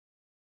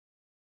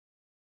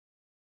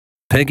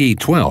Peggy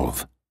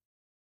 12.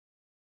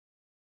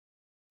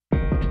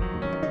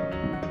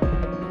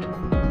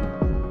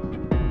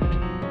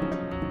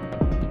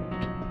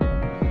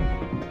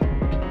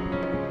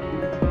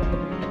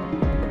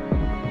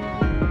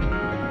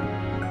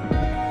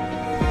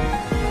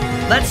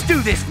 Let's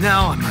do this.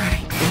 Now I'm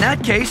ready. In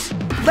that case,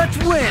 let's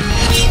win.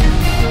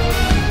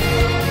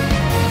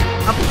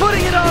 I'm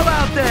putting it all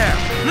out there.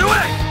 No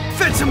way!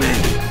 Fits him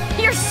in.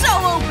 You're so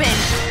open.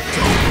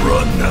 Don't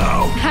run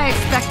now. I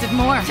expected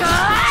more.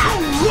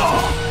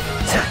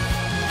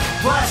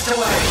 Blast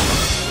away.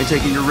 I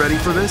take it you're ready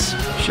for this?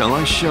 Shall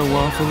I show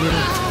off a little?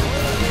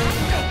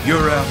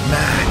 You're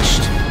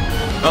outmatched.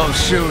 I'll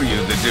show you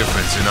the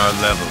difference in our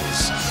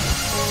levels.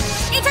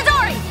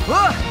 Itadori!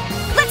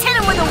 Let's hit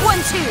him with a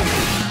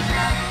 1-2.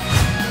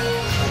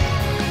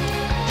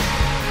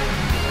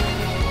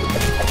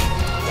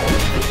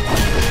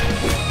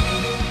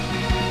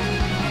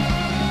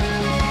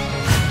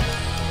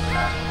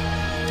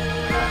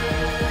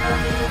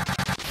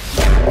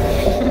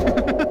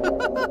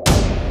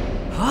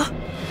 Huh?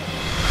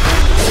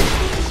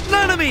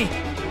 None of me!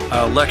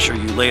 I'll lecture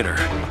you later.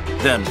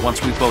 Then,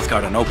 once we've both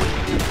got an opening,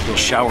 you'll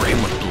shower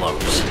him with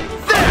blows.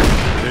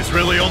 There! There's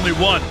really only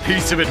one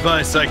piece of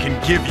advice I can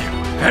give you.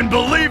 And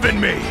believe in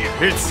me,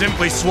 it's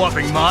simply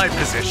swapping my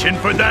position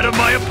for that of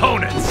my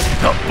opponent's.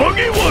 The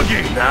boogie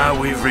woogie! Now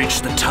we've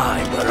reached the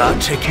time where our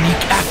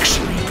technique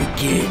actually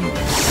begins.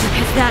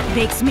 Because that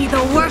makes me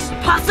the worst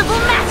possible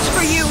match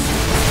for you!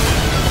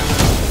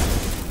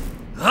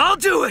 I'll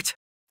do it!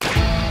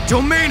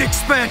 Domain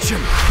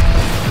expansion!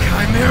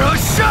 Chimera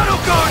Shadow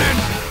Garden!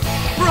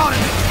 Broaden!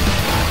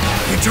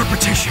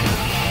 Interpretation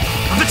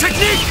of the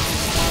technique!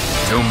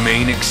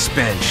 Domain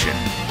expansion.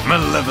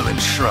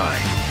 Malevolent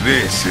shrine.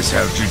 This is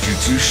how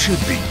Jujutsu should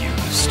be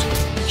used.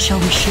 Shall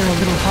we share a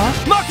little heart?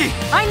 Maki!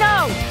 I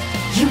know!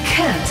 You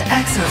can't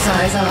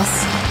exercise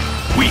us.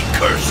 We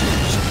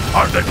curses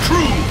are the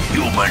true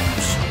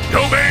humans.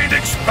 Domain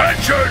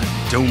expansion!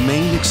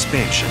 Domain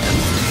expansion.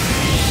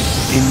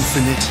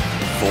 Infinite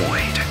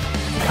void.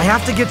 I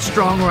have to get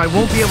strong or I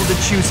won't be able to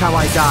choose how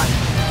I die.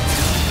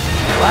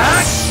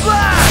 Black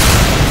Blast!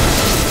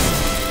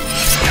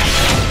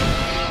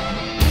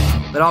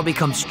 But I'll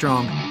become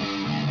strong.